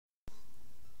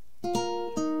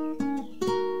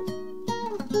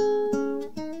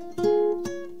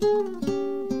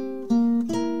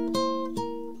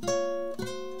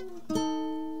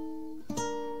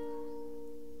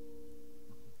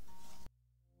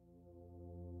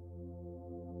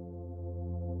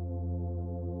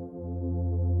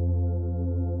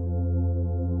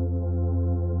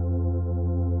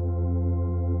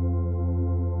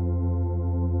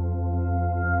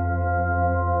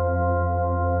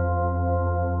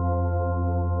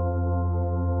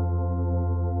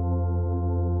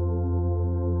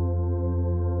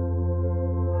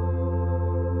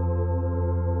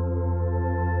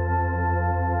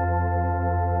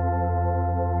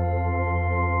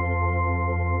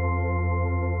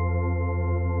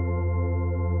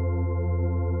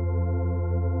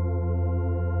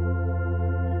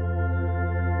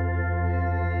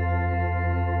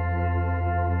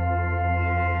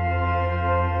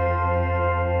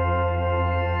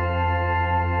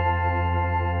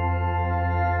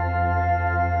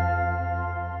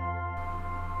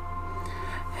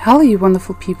Hello, you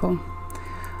wonderful people.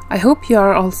 I hope you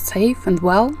are all safe and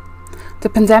well. The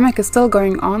pandemic is still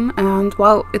going on, and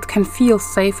while it can feel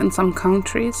safe in some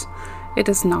countries, it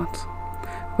is not.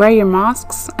 Wear your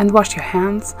masks and wash your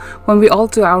hands. When we all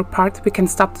do our part, we can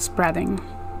stop the spreading.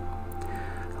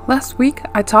 Last week,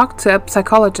 I talked to a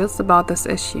psychologist about this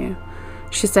issue.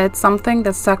 She said something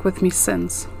that stuck with me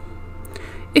since.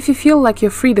 If you feel like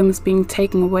your freedom is being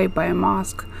taken away by a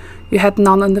mask, you had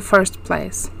none in the first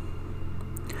place.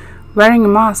 Wearing a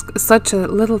mask is such a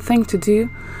little thing to do,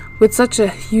 with such a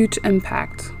huge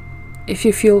impact. If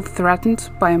you feel threatened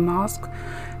by a mask,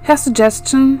 her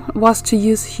suggestion was to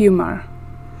use humor.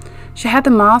 She had a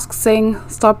mask saying,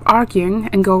 "Stop arguing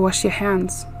and go wash your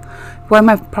hands," while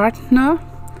my partner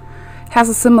has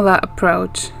a similar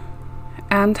approach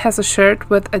and has a shirt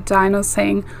with a dino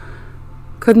saying,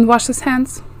 "Couldn't wash his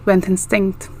hands, went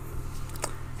instinct."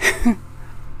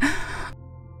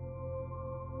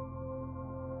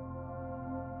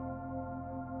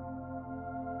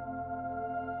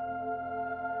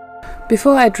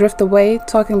 Before I drift away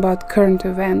talking about current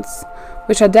events,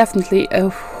 which are definitely a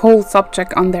whole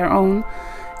subject on their own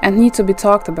and need to be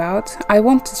talked about, I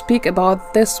want to speak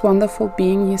about this wonderful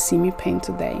being you see me paint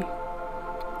today.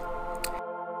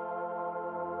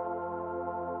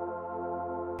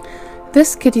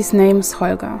 This kitty's name is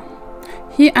Holger.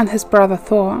 He and his brother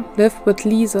Thor live with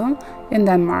Lise in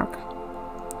Denmark.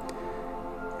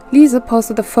 Lise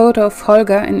posted a photo of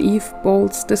Holger in Eve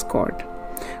Bowles' Discord,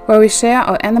 where we share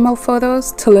our animal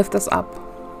photos to lift us up.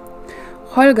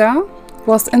 Holger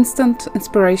was instant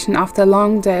inspiration after a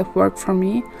long day of work for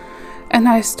me, and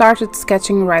I started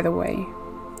sketching right away.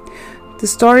 The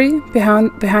story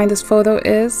behind this photo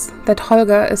is that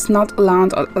Holger is not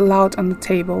allowed on the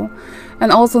table,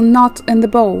 and also not in the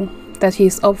bowl that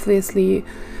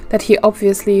he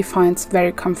obviously finds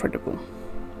very comfortable.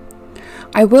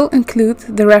 I will include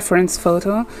the reference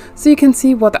photo so you can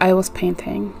see what I was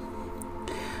painting.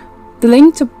 The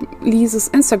link to Lise's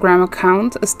Instagram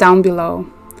account is down below.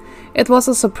 It was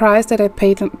a surprise that I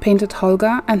painted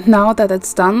Holger, and now that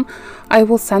it's done, I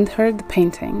will send her the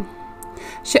painting.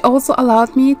 She also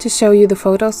allowed me to show you the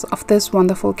photos of this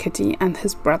wonderful kitty and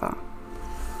his brother.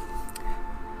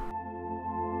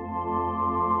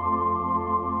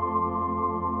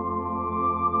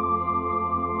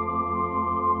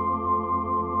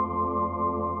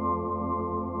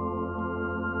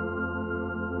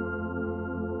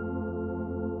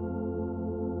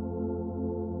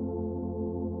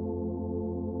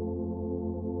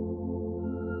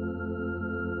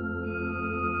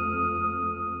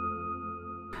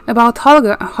 About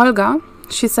Holger,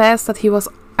 she says that he was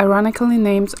ironically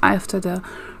named after the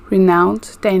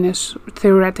renowned Danish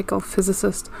theoretical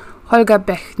physicist Holger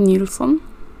Bech-Nielsen.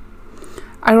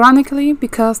 Ironically,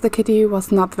 because the kitty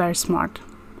was not very smart.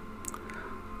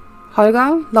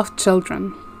 Holger loved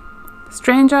children,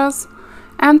 strangers,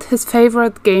 and his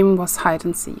favorite game was hide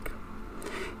and seek.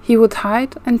 He would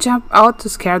hide and jump out to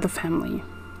scare the family.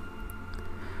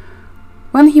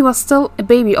 When he was still a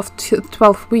baby of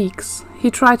 12 weeks, he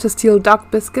tried to steal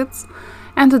dog biscuits,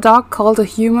 and the dog called the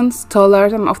humans to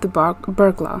alert him of the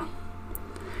burglar.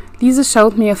 Lise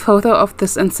showed me a photo of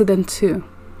this incident too.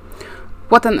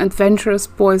 What an adventurous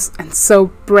boy, and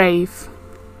so brave!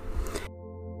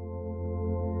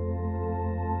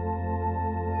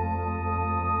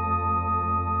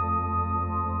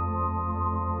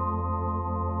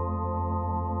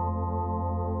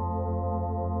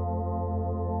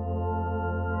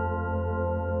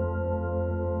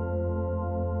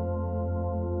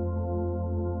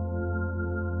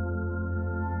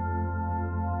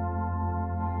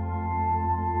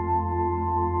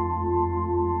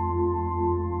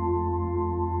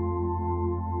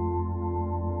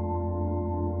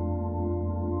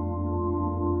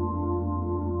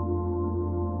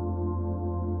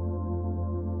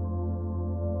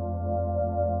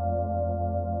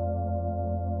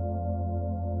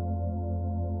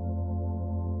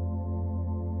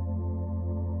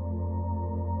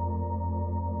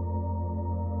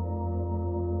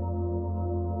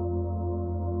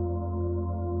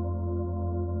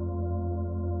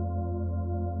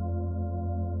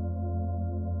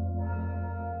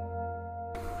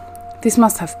 These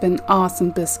must have been awesome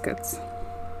biscuits.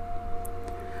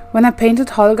 When I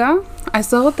painted Holger, I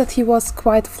saw that he was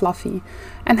quite fluffy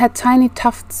and had tiny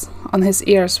tufts on his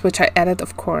ears, which I added,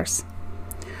 of course.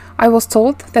 I was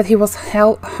told that he was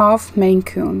half Maine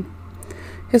Coon.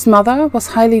 His mother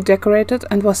was highly decorated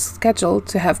and was scheduled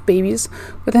to have babies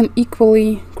with an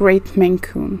equally great Maine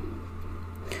Coon.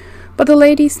 But the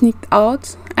lady sneaked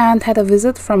out and had a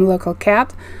visit from a local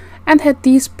cat and had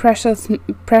these precious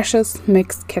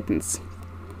mixed kittens.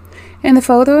 In the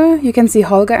photo you can see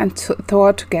Holger and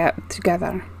Thor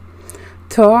together.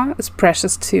 Thor is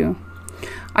precious too.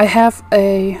 I have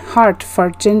a heart for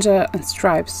Ginger and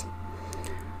Stripes.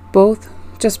 Both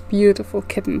just beautiful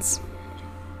kittens.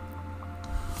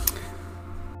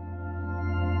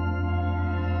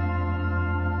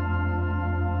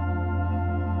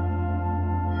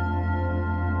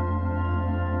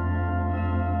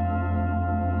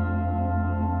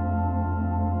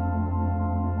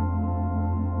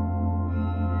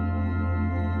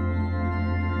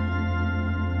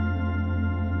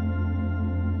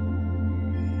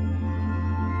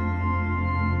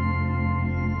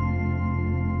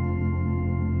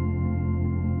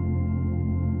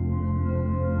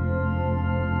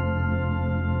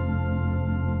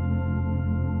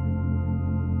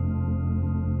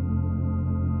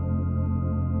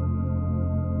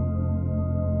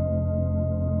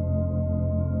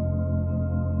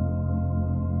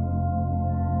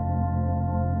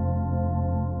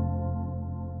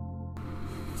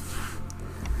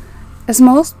 As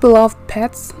most beloved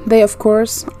pets, they of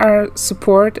course are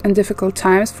support in difficult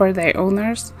times for their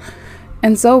owners,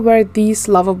 and so were these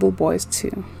lovable boys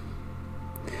too.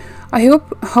 I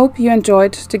hope you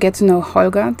enjoyed to get to know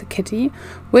Holger, the kitty,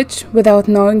 which, without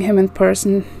knowing him in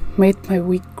person, made my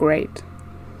week great.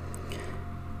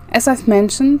 As I've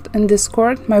mentioned in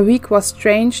Discord, my week was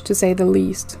strange to say the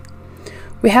least.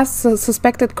 We had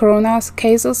suspected corona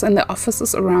cases in the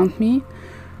offices around me.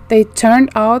 They turned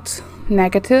out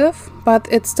negative, but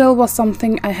it still was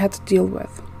something I had to deal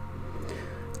with.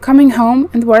 Coming home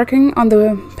and working on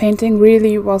the painting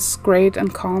really was great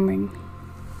and calming.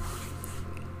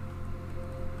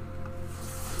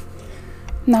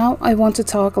 Now I want to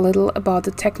talk a little about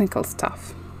the technical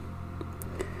stuff.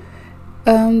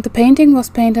 The painting was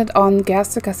painted on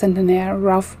Gerstaecker Centenaire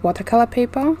rough watercolor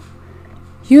paper.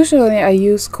 Usually I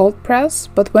use cold press,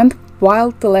 but went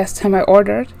wild the last time I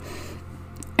ordered,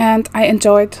 and I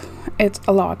enjoyed it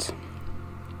a lot.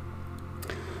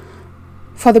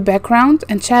 For the background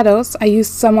and shadows I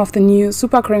used some of the new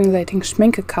supergranulating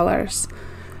Schmincke colors.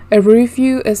 A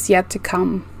review is yet to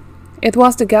come. It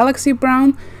was the Galaxy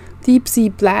Brown, Deep Sea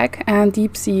Black and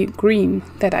Deep Sea Green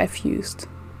that I've used.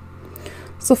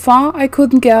 So far I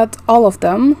couldn't get all of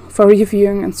them for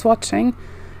reviewing and swatching.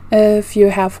 If you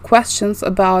have questions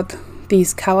about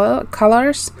these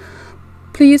colors,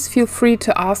 please feel free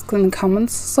to ask in the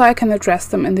comments so I can address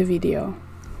them in the video.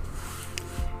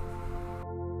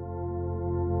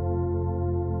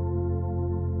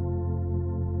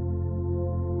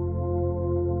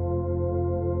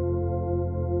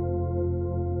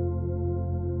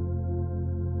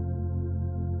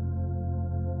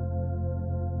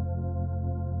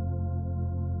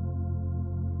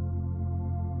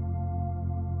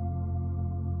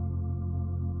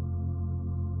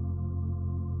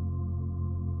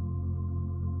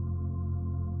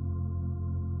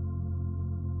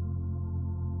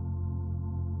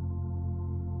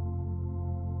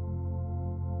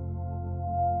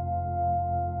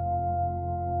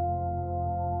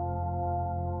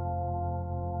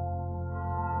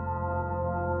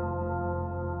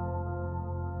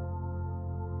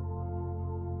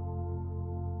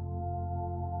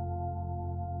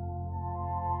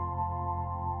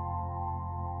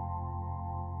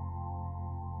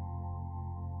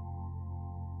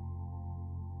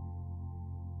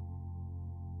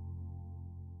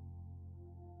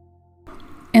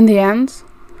 In the end,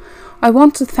 I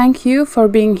want to thank you for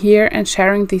being here and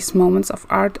sharing these moments of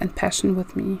art and passion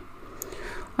with me.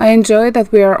 I enjoy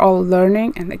that we are all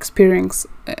learning and experiencing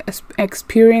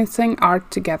art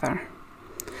together.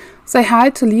 Say hi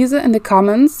to Lisa in the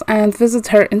comments and visit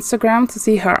her Instagram to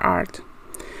see her art.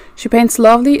 She paints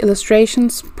lovely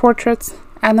illustrations, portraits,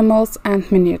 animals and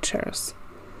miniatures.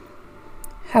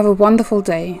 Have a wonderful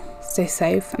day, stay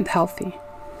safe and healthy.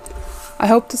 I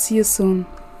hope to see you soon.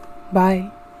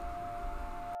 Bye.